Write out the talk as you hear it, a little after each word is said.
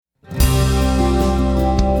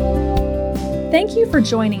Thank you for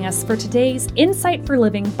joining us for today's Insight for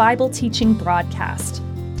Living Bible teaching broadcast.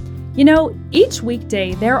 You know, each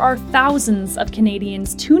weekday there are thousands of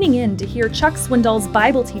Canadians tuning in to hear Chuck Swindoll's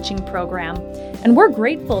Bible teaching program, and we're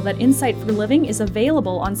grateful that Insight for Living is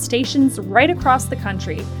available on stations right across the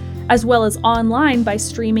country, as well as online by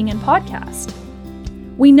streaming and podcast.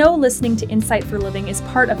 We know listening to Insight for Living is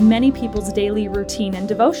part of many people's daily routine and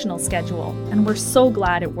devotional schedule, and we're so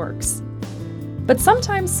glad it works. But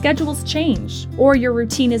sometimes schedules change, or your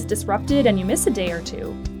routine is disrupted and you miss a day or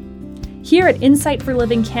two. Here at Insight for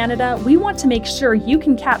Living Canada, we want to make sure you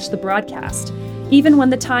can catch the broadcast, even when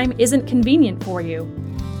the time isn't convenient for you.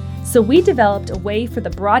 So we developed a way for the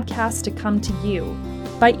broadcast to come to you,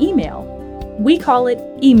 by email. We call it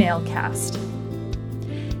Emailcast.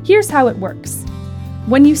 Here's how it works.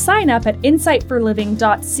 When you sign up at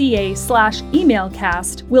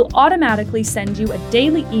insightforliving.ca/emailcast, we'll automatically send you a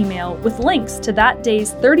daily email with links to that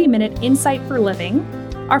day's 30-minute Insight for Living,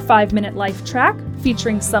 our 5-minute life track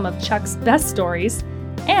featuring some of Chuck's best stories,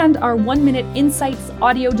 and our 1-minute Insights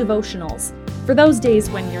audio devotionals for those days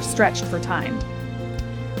when you're stretched for time.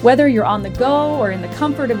 Whether you're on the go or in the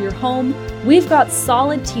comfort of your home, we've got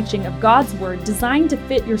solid teaching of God's Word designed to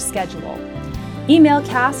fit your schedule.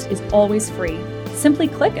 Emailcast is always free. Simply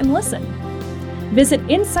click and listen. Visit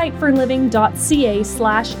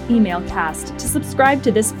insightforliving.ca/emailcast to subscribe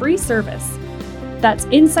to this free service. That's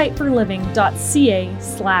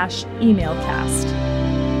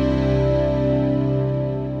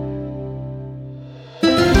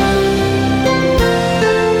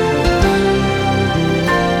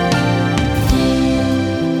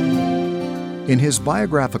In his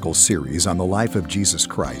biographical series on the life of Jesus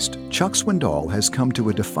Christ, Chuck Swindoll has come to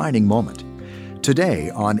a defining moment. Today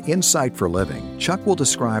on Insight for Living, Chuck will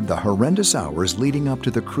describe the horrendous hours leading up to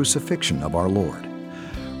the crucifixion of our Lord.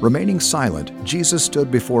 Remaining silent, Jesus stood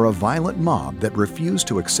before a violent mob that refused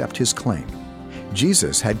to accept his claim.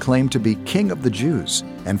 Jesus had claimed to be King of the Jews,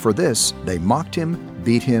 and for this, they mocked him,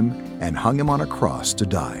 beat him, and hung him on a cross to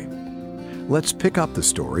die. Let's pick up the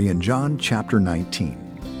story in John chapter 19.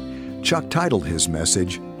 Chuck titled his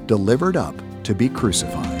message, Delivered Up to be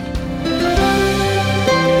Crucified.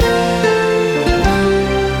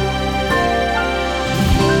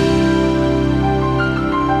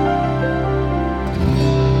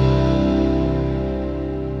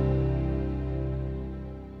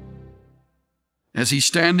 As he's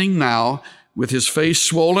standing now, with his face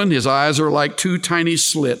swollen, his eyes are like two tiny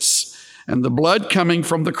slits, and the blood coming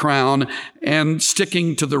from the crown and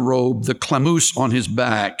sticking to the robe, the clamous on his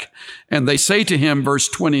back. And they say to him, verse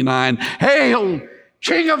 29, "Hail,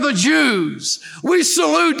 King of the Jews! We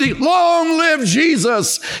salute thee! Long live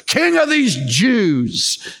Jesus, King of these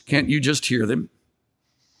Jews!" Can't you just hear them?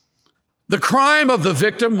 The crime of the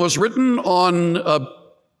victim was written on a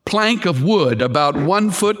plank of wood about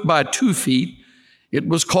 1 foot by 2 feet. It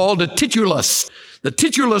was called a titulus. The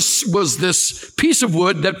titulus was this piece of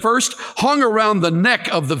wood that first hung around the neck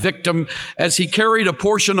of the victim as he carried a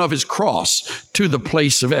portion of his cross to the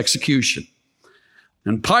place of execution.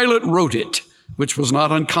 And Pilate wrote it, which was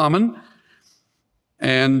not uncommon,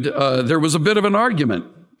 and there was a bit of an argument.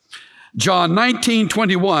 John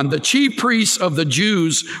 19:21, the chief priests of the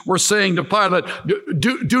Jews were saying to Pilate,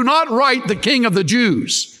 do not write the King of the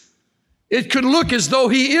Jews. It could look as though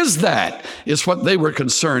he is that, is what they were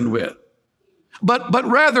concerned with. But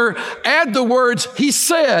rather add the words, he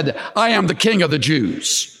said, "I am the King of the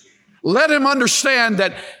Jews." Let him understand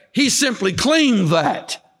that he simply claimed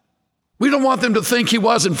that. We don't want them to think he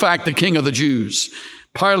was, in fact, the King of the Jews.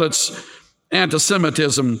 Pilate's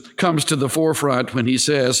anti-Semitism comes to the forefront when he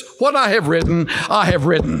says, "What I have written, I have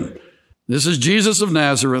written." This is Jesus of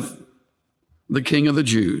Nazareth, the King of the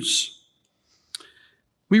Jews.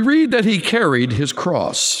 We read that he carried his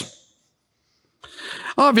cross.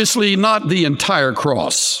 Obviously, not the entire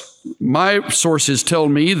cross. My sources tell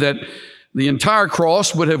me that the entire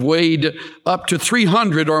cross would have weighed up to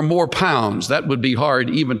 300 or more pounds. That would be hard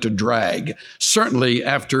even to drag, certainly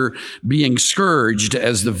after being scourged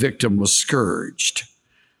as the victim was scourged.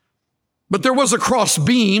 But there was a cross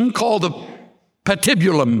beam called the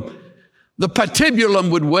patibulum. The patibulum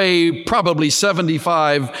would weigh probably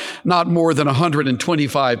 75, not more than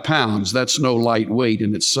 125 pounds. That's no light weight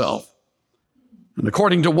in itself. And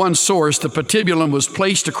according to one source, the patibulum was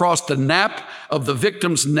placed across the nape of the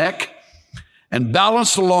victim's neck and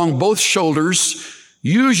balanced along both shoulders.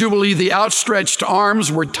 Usually the outstretched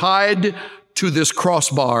arms were tied to this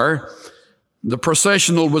crossbar. The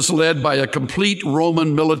processional was led by a complete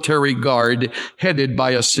Roman military guard headed by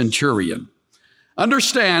a centurion.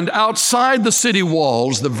 Understand, outside the city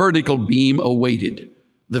walls, the vertical beam awaited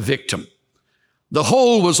the victim. The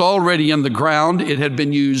hole was already in the ground. It had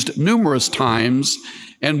been used numerous times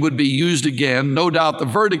and would be used again. No doubt the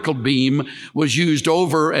vertical beam was used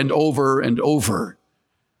over and over and over.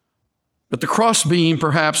 But the cross beam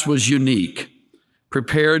perhaps was unique,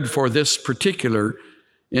 prepared for this particular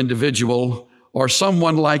individual or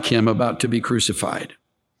someone like him about to be crucified.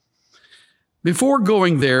 Before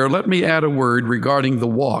going there, let me add a word regarding the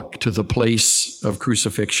walk to the place of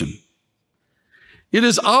crucifixion. It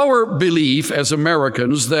is our belief as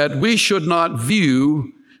Americans that we should not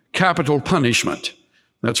view capital punishment.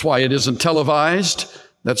 That's why it isn't televised.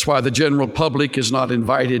 That's why the general public is not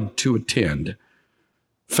invited to attend.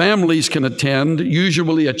 Families can attend.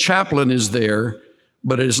 Usually a chaplain is there,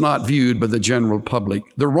 but it is not viewed by the general public.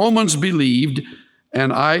 The Romans believed,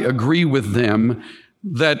 and I agree with them,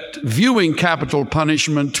 that viewing capital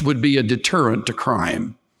punishment would be a deterrent to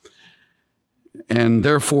crime. And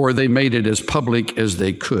therefore, they made it as public as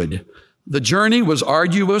they could. The journey was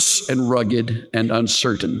arduous and rugged and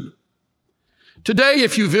uncertain. Today,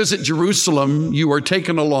 if you visit Jerusalem, you are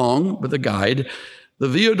taken along with a guide, the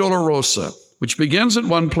Via Dolorosa, which begins at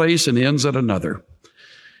one place and ends at another.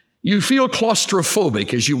 You feel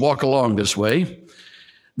claustrophobic as you walk along this way.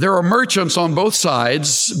 There are merchants on both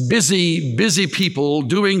sides, busy people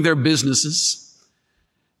doing their businesses.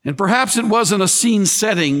 And perhaps it wasn't a scene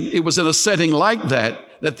setting, it was in a setting like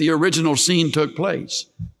that the original scene took place.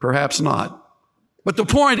 Perhaps not. But the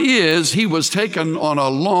point is, he was taken on a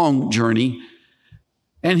long journey,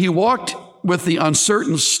 and he walked with the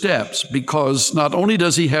uncertain steps because not only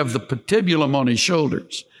does he have the patibulum on his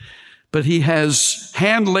shoulders, but he has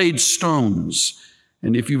hand-laid stones.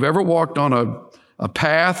 And if you've ever walked on a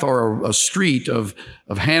path or a street of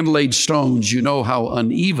hand-laid stones, you know how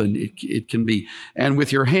uneven it can be. And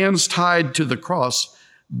with your hands tied to the cross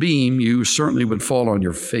beam, you certainly would fall on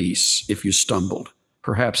your face if you stumbled.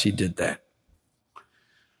 Perhaps he did that.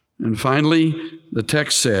 And finally, the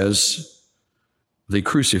text says, they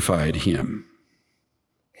crucified him.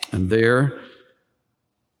 And there,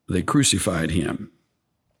 they crucified him.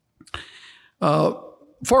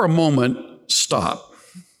 For a moment, stop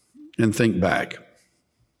and think back.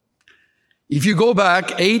 If you go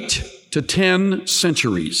back 8 to 10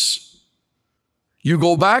 centuries, you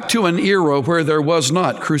go back to an era where there was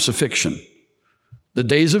not crucifixion. The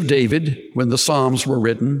days of David, when the Psalms were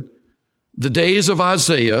written, the days of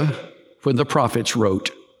Isaiah, when the prophets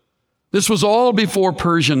wrote. This was all before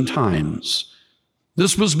Persian times.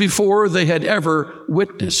 This was before they had ever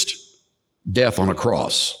witnessed death on a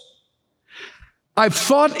cross. I've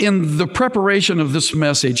thought in the preparation of this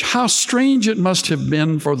message how strange it must have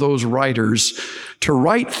been for those writers to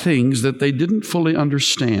write things that they didn't fully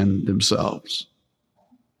understand themselves.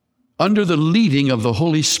 Under the leading of the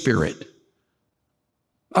Holy Spirit,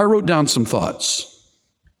 I wrote down some thoughts.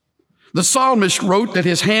 The psalmist wrote that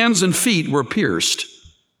his hands and feet were pierced,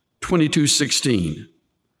 22:16.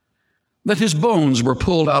 That his bones were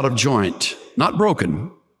pulled out of joint, not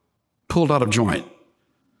broken, pulled out of joint.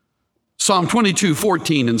 Psalm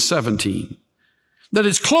 22:14 and 17. That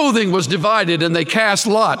his clothing was divided and they cast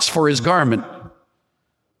lots for his garment.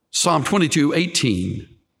 Psalm 22:18.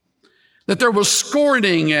 That there was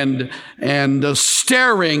scorning and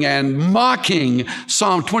staring and mocking.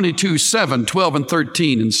 Psalm 22:7, 12 and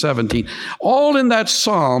 13 and 17. All in that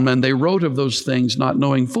psalm, and they wrote of those things not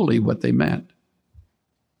knowing fully what they meant.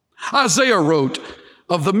 Isaiah wrote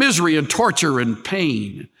of the misery and torture and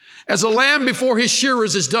pain. As a lamb before his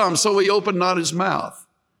shearers is dumb, so he opened not his mouth.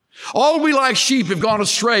 All we like sheep have gone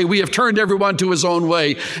astray. We have turned everyone to his own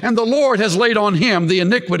way. And the Lord has laid on him the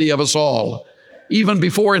iniquity of us all, even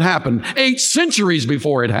before it happened, 8 centuries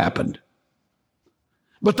before it happened.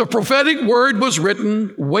 But the prophetic word was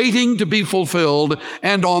written, waiting to be fulfilled.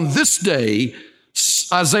 And on this day,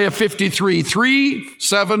 Isaiah 53:3,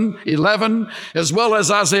 7, 11, as well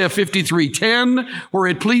as Isaiah 53:10, where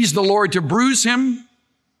it pleased the Lord to bruise him,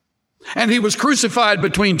 and he was crucified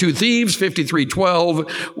between 2 thieves, 53:12,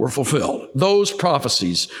 were fulfilled. Those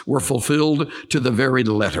prophecies were fulfilled to the very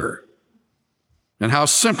letter. And how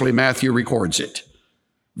simply Matthew records it.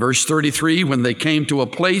 Verse 33, when they came to a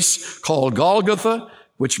place called Golgotha,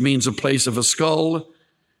 which means a place of a skull,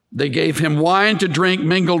 they gave him wine to drink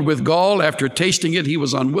mingled with gall. After tasting it, he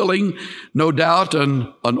was unwilling. No doubt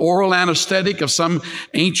an oral anesthetic of some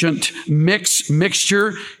ancient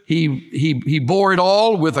mixture. He bore it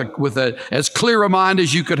all with as clear a mind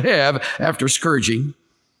as you could have after scourging.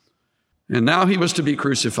 And now he was to be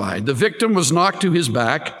crucified. The victim was knocked to his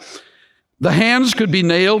back. The hands could be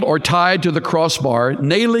nailed or tied to the crossbar.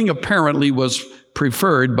 Nailing apparently was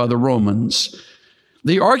preferred by the Romans.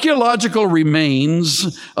 The archaeological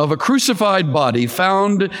remains of a crucified body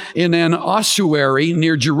found in an ossuary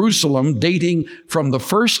near Jerusalem dating from the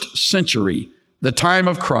 1st century, the time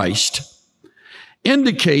of Christ,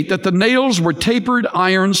 indicate that the nails were tapered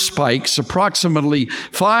iron spikes approximately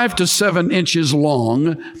 5 to 7 inches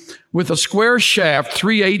long with a square shaft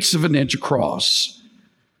 3/8 of an inch across.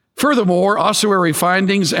 Furthermore, ossuary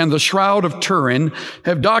findings and the Shroud of Turin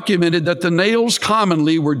have documented that the nails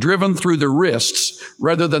commonly were driven through the wrists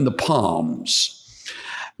rather than the palms.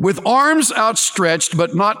 With arms outstretched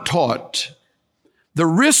but not taut, the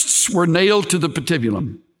wrists were nailed to the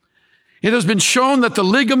patibulum. It has been shown that the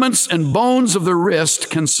ligaments and bones of the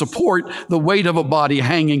wrist can support the weight of a body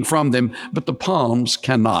hanging from them, but the palms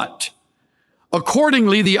cannot.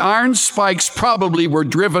 Accordingly, the iron spikes probably were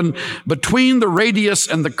driven between the radius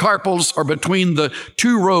and the carpals, or between the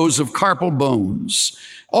 2 rows of carpal bones.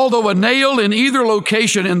 Although a nail in either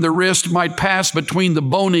location in the wrist might pass between the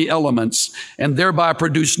bony elements and thereby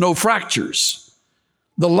produce no fractures,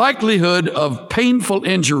 the likelihood of painful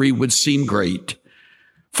injury would seem great.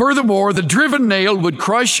 Furthermore, the driven nail would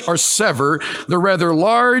crush or sever the rather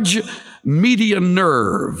large median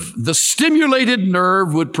nerve. The stimulated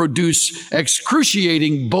nerve would produce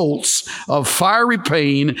excruciating bolts of fiery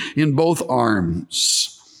pain in both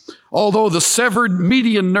arms. Although the severed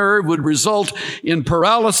median nerve would result in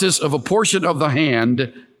paralysis of a portion of the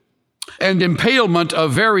hand and impalement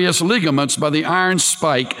of various ligaments by the iron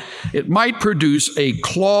spike, it might produce a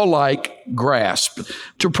claw-like grasp.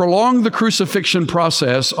 To prolong the crucifixion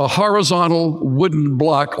process, a horizontal wooden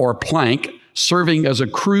block or plank serving as a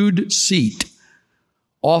crude seat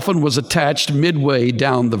often was attached midway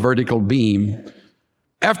down the vertical beam.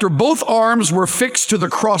 After both arms were fixed to the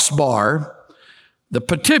crossbar, the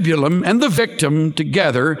patibulum and the victim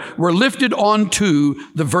together were lifted onto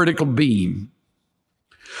the vertical beam.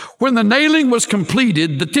 When the nailing was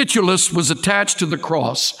completed, the titulus was attached to the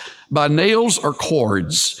cross by nails or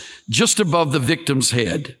cords just above the victim's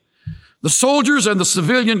head. The soldiers and the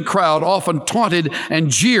civilian crowd often taunted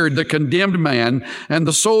and jeered the condemned man, and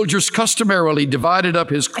the soldiers customarily divided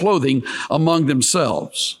up his clothing among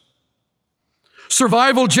themselves.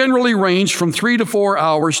 Survival generally ranged from 3 to 4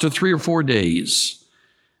 hours to 3 or 4 days,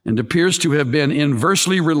 and appears to have been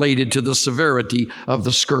inversely related to the severity of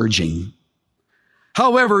the scourging.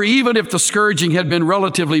 However, even if the scourging had been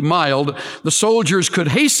relatively mild, the soldiers could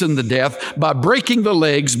hasten the death by breaking the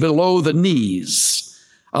legs below the knees.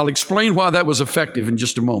 I'll explain why that was effective in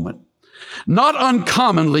just a moment. Not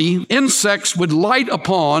uncommonly, insects would light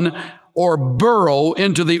upon or burrow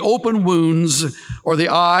into the open wounds or the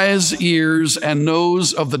eyes, ears, and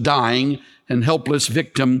nose of the dying and helpless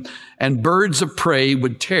victim, and birds of prey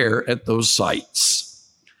would tear at those sites.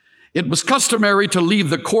 It was customary to leave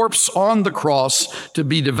the corpse on the cross to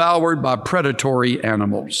be devoured by predatory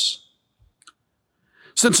animals.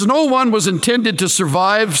 Since no one was intended to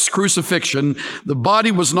survive crucifixion, the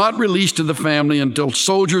body was not released to the family until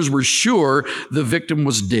soldiers were sure the victim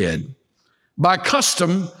was dead. By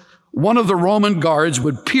custom, one of the Roman guards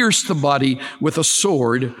would pierce the body with a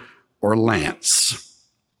sword or lance.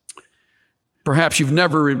 Perhaps you've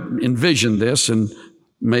never envisioned this and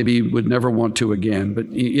maybe would never want to again, but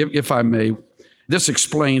if I may, this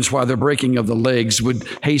explains why the breaking of the legs would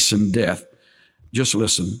hasten death. Just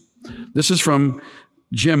listen. This is from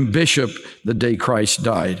Jim Bishop, the day Christ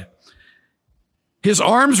died. His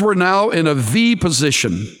arms were now in a V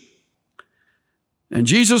position, and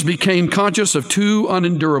Jesus became conscious of 2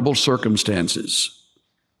 unendurable circumstances.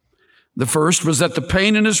 The first was that the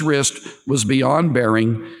pain in his wrist was beyond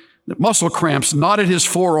bearing. The muscle cramps knotted his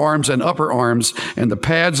forearms and upper arms and the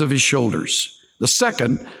pads of his shoulders. The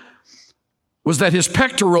second was that his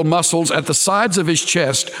pectoral muscles at the sides of his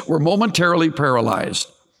chest were momentarily paralyzed.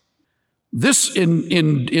 This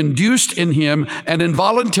induced in him an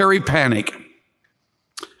involuntary panic,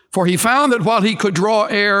 for he found that while he could draw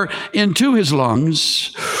air into his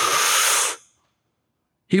lungs,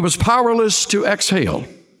 he was powerless to exhale.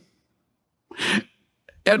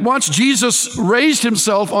 At once, Jesus raised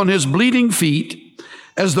himself on his bleeding feet.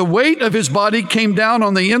 As the weight of his body came down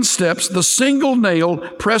on the insteps, the single nail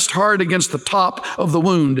pressed hard against the top of the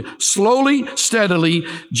wound. Slowly, steadily,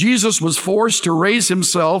 Jesus was forced to raise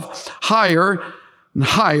himself higher and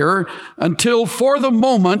higher until, for the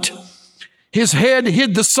moment, his head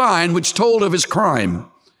hid the sign which told of his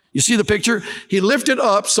crime. You see the picture? He lifted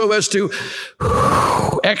up so as to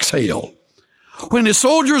exhale. When his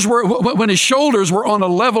shoulders were on a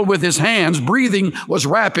level with his hands, breathing was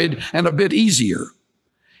rapid and a bit easier.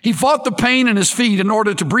 He fought the pain in his feet in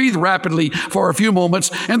order to breathe rapidly for a few moments,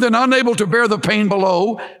 and then, unable to bear the pain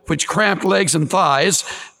below, which cramped legs and thighs,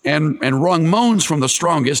 and wrung moans from the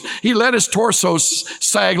strongest, he let his torso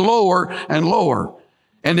sag lower and lower,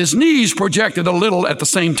 and his knees projected a little at the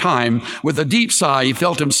same time. With a deep sigh, he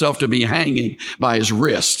felt himself to be hanging by his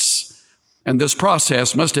wrists. And this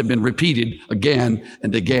process must have been repeated again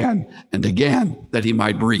and again and again that he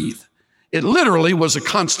might breathe. It literally was a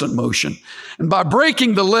constant motion. And by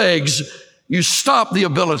breaking the legs, you stop the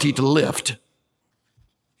ability to lift.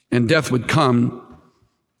 And death would come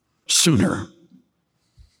sooner.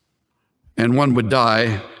 And one would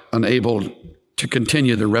die unable to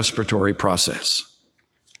continue the respiratory process.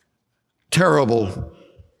 Terrible,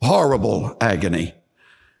 horrible agony.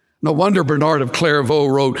 No wonder Bernard of Clairvaux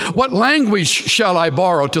wrote, "What language shall I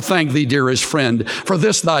borrow to thank thee, dearest friend, for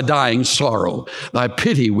this thy dying sorrow, thy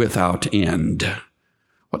pity without end?"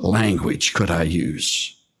 What language could I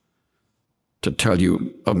use to tell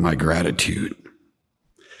you of my gratitude?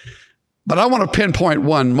 But I want to pinpoint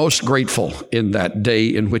one most grateful in that day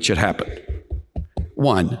in which it happened.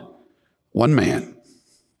 One man.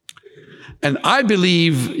 And I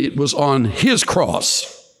believe it was on his cross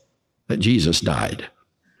that Jesus died.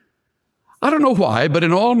 I don't know why, but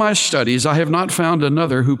in all my studies, I have not found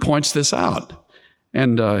another who points this out.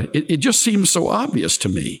 And it just seems so obvious to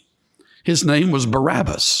me. His name was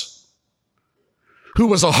Barabbas, who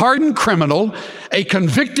was a hardened criminal, a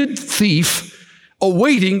convicted thief,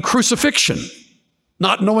 awaiting crucifixion,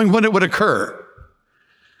 not knowing when it would occur.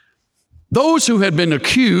 Those who had been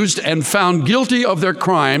accused and found guilty of their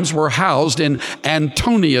crimes were housed in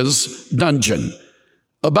Antonia's dungeon,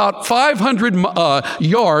 about 500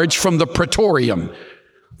 yards from the Praetorium.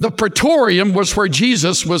 The Praetorium was where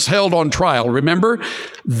Jesus was held on trial. Remember,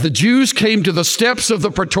 the Jews came to the steps of the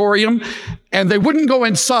Praetorium and they wouldn't go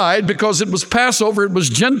inside because it was Passover, it was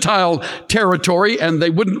Gentile territory, and they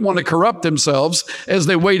wouldn't want to corrupt themselves as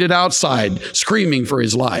they waited outside screaming for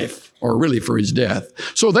his life. Or really for his death.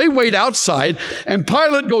 So they wait outside, and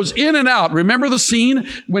Pilate goes in and out. Remember the scene?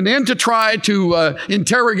 Went in to try to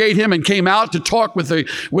interrogate him and came out to talk with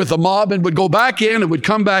the mob and would go back in and would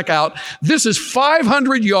come back out. This is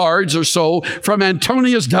 500 yards or so from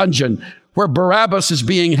Antonia's dungeon where Barabbas is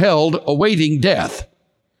being held awaiting death.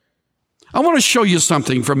 I want to show you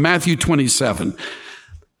something from Matthew 27.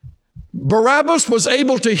 Barabbas was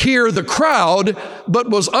able to hear the crowd, but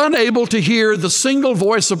was unable to hear the single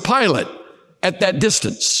voice of Pilate at that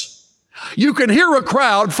distance. You can hear a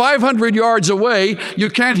crowd 500 yards away. You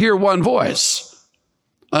can't hear one voice,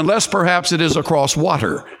 unless perhaps it is across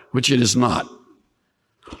water, which it is not.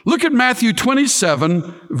 Look at Matthew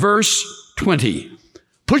 27, verse 20.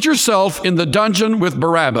 Put yourself in the dungeon with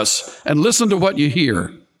Barabbas and listen to what you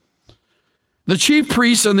hear. The chief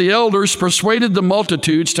priests and the elders persuaded the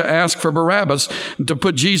multitudes to ask for Barabbas and to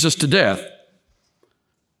put Jesus to death.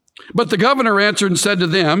 But the governor answered and said to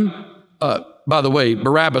them, by the way,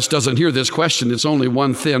 Barabbas doesn't hear this question. It's only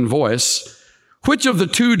one thin voice. "Which of the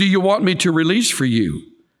two do you want me to release for you?"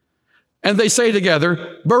 And they say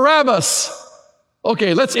together, "Barabbas."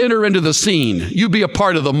 Okay, let's enter into the scene. You be a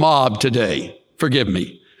part of the mob today. Forgive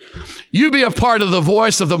me. You be a part of the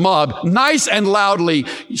voice of the mob. Nice and loudly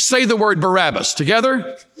say the word Barabbas.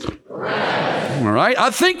 Together? Barabbas. All right. I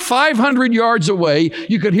think 500 yards away,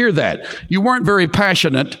 you could hear that. You weren't very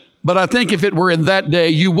passionate, but I think if it were in that day,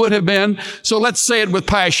 you would have been. So let's say it with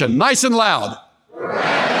passion. Nice and loud.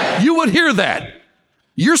 Barabbas. You would hear that.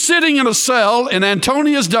 You're sitting in a cell in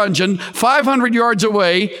Antonia's dungeon, 500 yards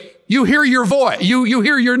away. You hear your voice. You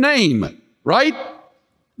hear your name, right?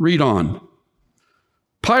 Read on.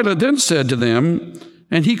 Pilate then said to them,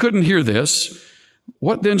 and he couldn't hear this,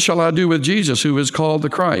 "What then shall I do with Jesus, who is called the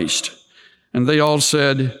Christ?" And they all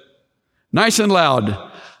said, nice and loud,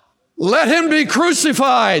 "Let him be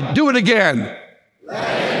crucified." Do it again.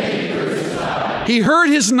 Let him be crucified. He heard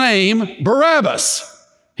his name, Barabbas.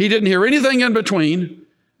 He didn't hear anything in between.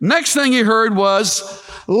 Next thing he heard was,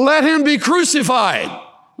 "Let him be crucified."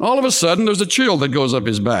 All of a sudden, there's a chill that goes up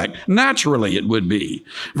his back. Naturally, it would be.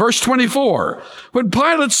 Verse 24, when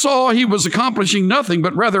Pilate saw he was accomplishing nothing,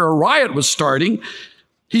 but rather a riot was starting,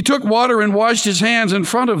 he took water and washed his hands in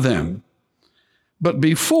front of them. But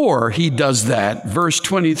before he does that, verse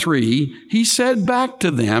 23, he said back to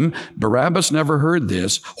them, Barabbas never heard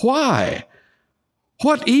this, "Why?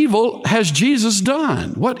 What evil has Jesus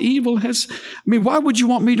done? What evil has, why would you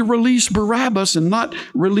want me to release Barabbas and not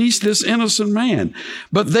release this innocent man?"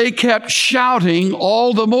 But they kept shouting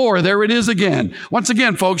all the more. There it is again. Once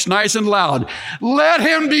again, folks, nice and loud. "Let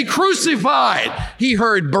him be crucified." He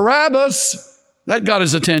heard Barabbas. That got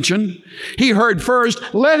his attention. He heard first,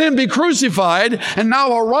 "Let him be crucified." And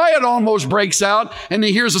now a riot almost breaks out. And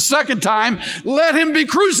he hears a second time, "Let him be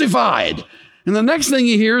crucified." And the next thing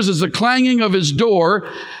he hears is the clanging of his door,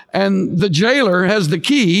 and the jailer has the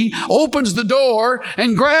key, opens the door,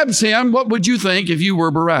 and grabs him. What would you think if you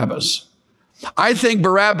were Barabbas? I think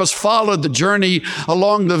Barabbas followed the journey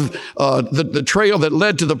along the trail that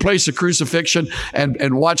led to the place of crucifixion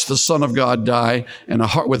and watched the Son of God die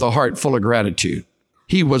with a heart full of gratitude.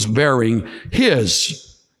 He was bearing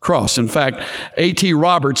his cross. In fact, A.T.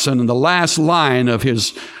 Robertson, in the last line of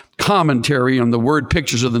his commentary on the word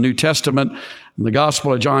pictures of the New Testament, in the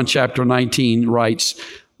Gospel of John chapter 19, writes,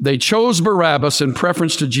 "They chose Barabbas in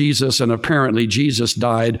preference to Jesus, and apparently Jesus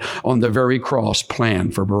died on the very cross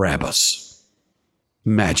planned for Barabbas."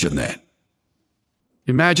 Imagine that.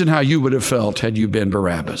 Imagine how you would have felt had you been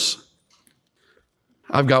Barabbas.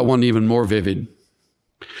 I've got one even more vivid.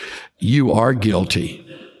 You are guilty.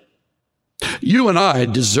 You and I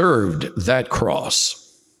deserved that cross.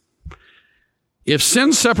 If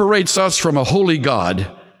sin separates us from a holy God,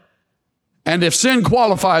 and if sin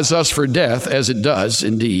qualifies us for death, as it does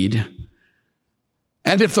indeed,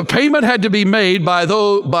 and if the payment had to be made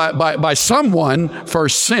by someone for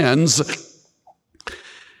sins,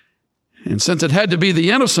 and since it had to be the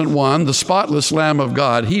innocent one, the spotless Lamb of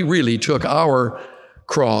God, he really took our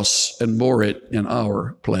cross and bore it in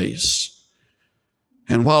our place.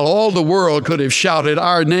 And while all the world could have shouted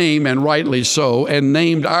our name, and rightly so, and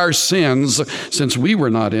named our sins since we were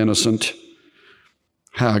not innocent,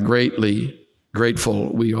 how greatly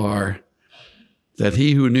grateful we are that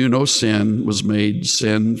he who knew no sin was made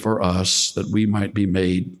sin for us, that we might be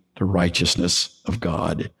made the righteousness of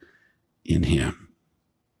God in him.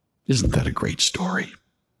 Isn't that a great story?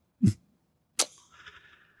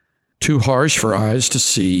 Too harsh for eyes to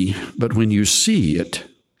see, but when you see it,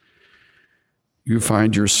 you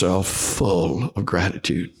find yourself full of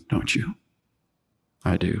gratitude, don't you?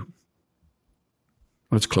 I do.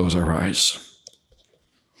 Let's close our eyes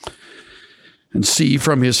and see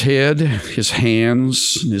from his head, his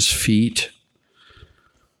hands, and his feet,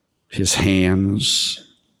 his hands,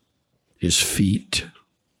 his feet,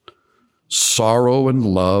 sorrow and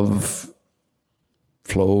love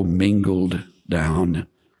flow mingled down.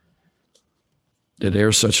 Did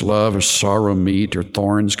e'er such love or sorrow meet, or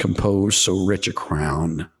thorns compose so rich a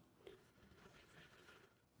crown?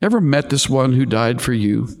 Ever met this one who died for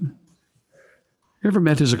you? Ever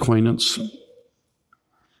met his acquaintance?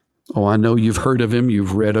 Oh, I know you've heard of him,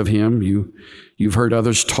 you've read of him, you've heard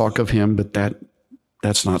others talk of him, but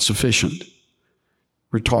that's not sufficient.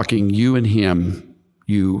 We're talking you and him,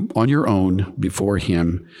 you on your own before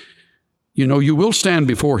him. You know, you will stand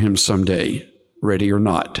before him someday, ready or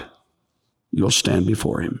not. You'll stand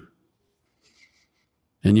before him.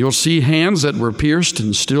 And you'll see hands that were pierced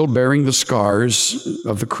and still bearing the scars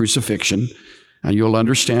of the crucifixion, and you'll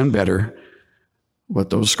understand better what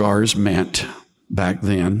those scars meant back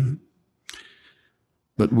then.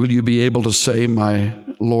 But will you be able to say, "My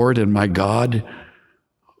Lord and my God,"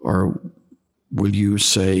 or will you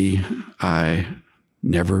say, "I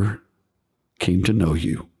never came to know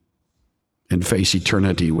you," and face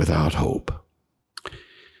eternity without hope?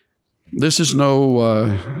 This is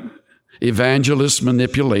no evangelist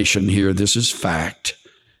manipulation here. This is fact.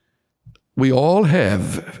 We all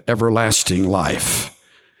have everlasting life.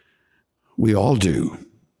 We all do.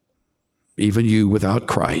 Even you without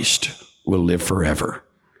Christ will live forever.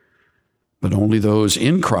 But only those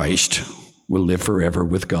in Christ will live forever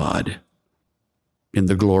with God in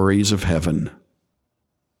the glories of heaven.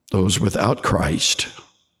 Those without Christ,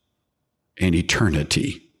 an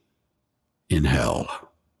eternity in hell.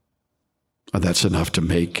 That's enough to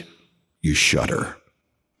make you shudder.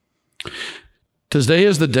 Today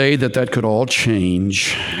is the day that could all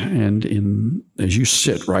change. And as you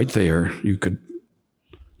sit right there, you could,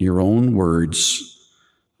 your own words,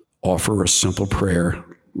 offer a simple prayer.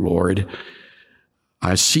 Lord,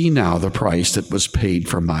 I see now the price that was paid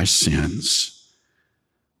for my sins.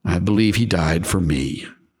 I believe he died for me.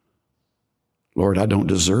 Lord, I don't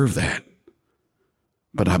deserve that,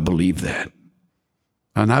 but I believe that.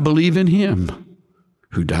 And I believe in him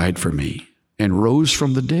who died for me and rose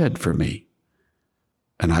from the dead for me.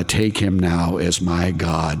 And I take him now as my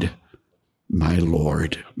God, my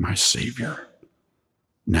Lord, my Savior.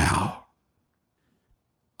 Now,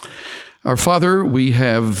 our Father, we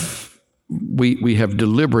have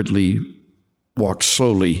deliberately walked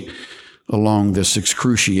slowly along this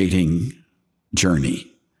excruciating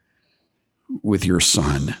journey with your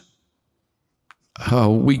Son.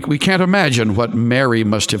 We can't imagine what Mary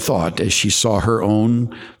must have thought as she saw her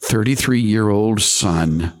own 33-year-old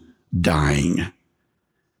son dying,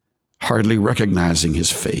 hardly recognizing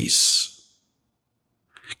his face.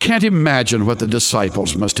 can't imagine what the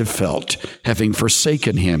disciples must have felt, having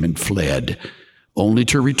forsaken him and fled, only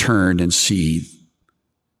to return and see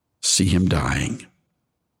him dying.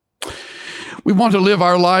 We want to live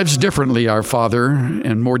our lives differently, our Father,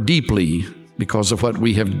 and more deeply because of what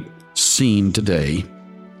we have seen today.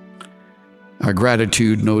 Our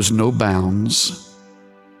gratitude knows no bounds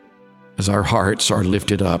as our hearts are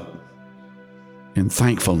lifted up in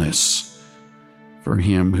thankfulness for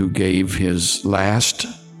him who gave his last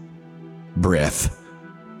breath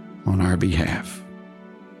on our behalf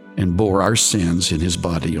and bore our sins in his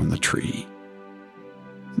body on the tree.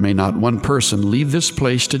 May not one person leave this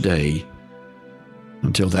place today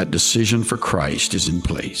until that decision for Christ is in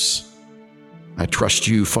place. I trust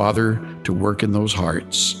you, Father, to work in those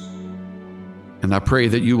hearts. And I pray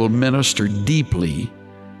that you will minister deeply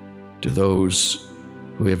to those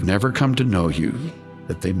who have never come to know you,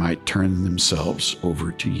 that they might turn themselves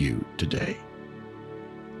over to you today.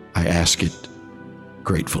 I ask it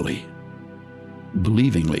gratefully,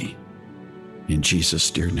 believingly, in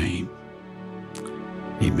Jesus' dear name.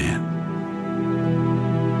 Amen.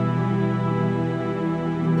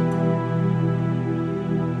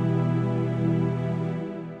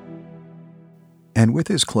 And with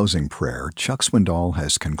his closing prayer, Chuck Swindoll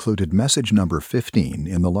has concluded message number 15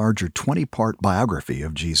 in the larger 20-part biography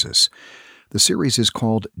of Jesus. The series is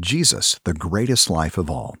called Jesus, the Greatest Life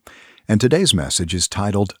of All, and today's message is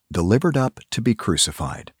titled Delivered Up to be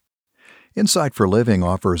Crucified. Insight for Living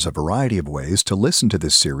offers a variety of ways to listen to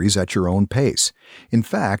this series at your own pace. In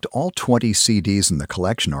fact, all 20 CDs in the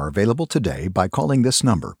collection are available today by calling this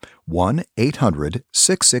number,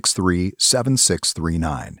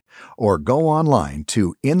 1-800-663-7639, or go online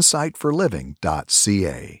to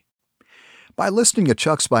insightforliving.ca. By listening to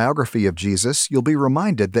Chuck's biography of Jesus, you'll be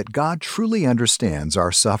reminded that God truly understands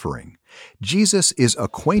our suffering. Jesus is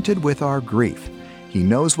acquainted with our grief. He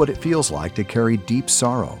knows what it feels like to carry deep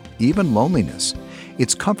sorrow, even loneliness.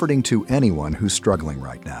 It's comforting to anyone who's struggling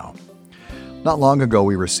right now. Not long ago,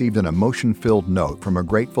 we received an emotion-filled note from a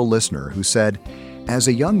grateful listener who said, "As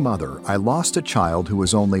a young mother, I lost a child who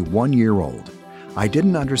was only 1 year old. I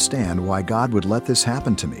didn't understand why God would let this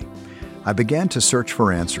happen to me. I began to search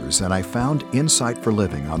for answers, and I found Insight for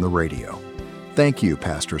Living on the radio. Thank you,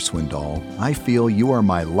 Pastor Swindoll. I feel you are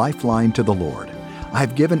my lifeline to the Lord.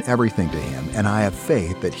 I've given everything to Him, and I have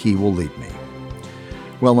faith that He will lead me."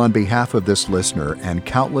 Well, on behalf of this listener and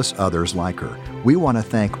countless others like her, we want to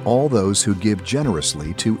thank all those who give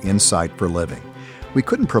generously to Insight for Living. We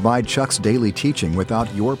couldn't provide Chuck's daily teaching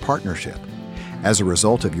without your partnership. As a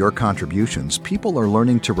result of your contributions, people are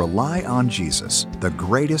learning to rely on Jesus, the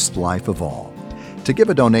greatest life of all. To give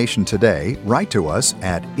a donation today, write to us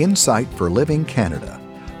at Insight for Living Canada,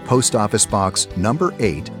 Post Office Box number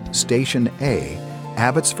 8, Station A,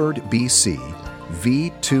 Abbotsford, BC,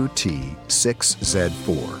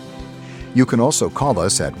 V2T6Z4. You can also call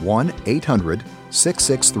us at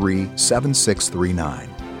 1-800-663-7639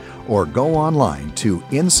 or go online to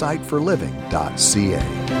insightforliving.ca.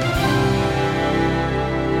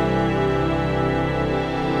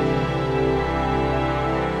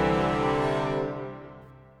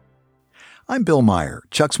 I'm Bill Meyer.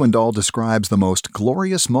 Chuck Swindoll describes the most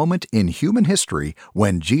glorious moment in human history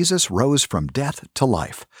when Jesus rose from death to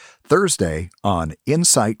life. Thursday on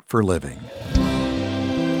Insight for Living.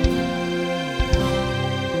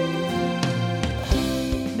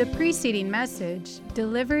 The preceding message,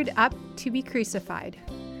 Delivered Up to be Crucified,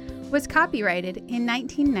 was copyrighted in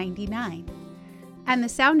 1999, and the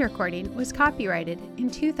sound recording was copyrighted in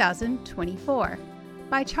 2024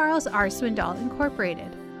 by Charles R. Swindoll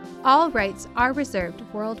Incorporated. All rights are reserved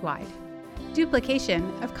worldwide. Duplication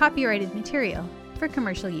of copyrighted material for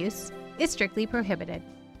commercial use is strictly prohibited.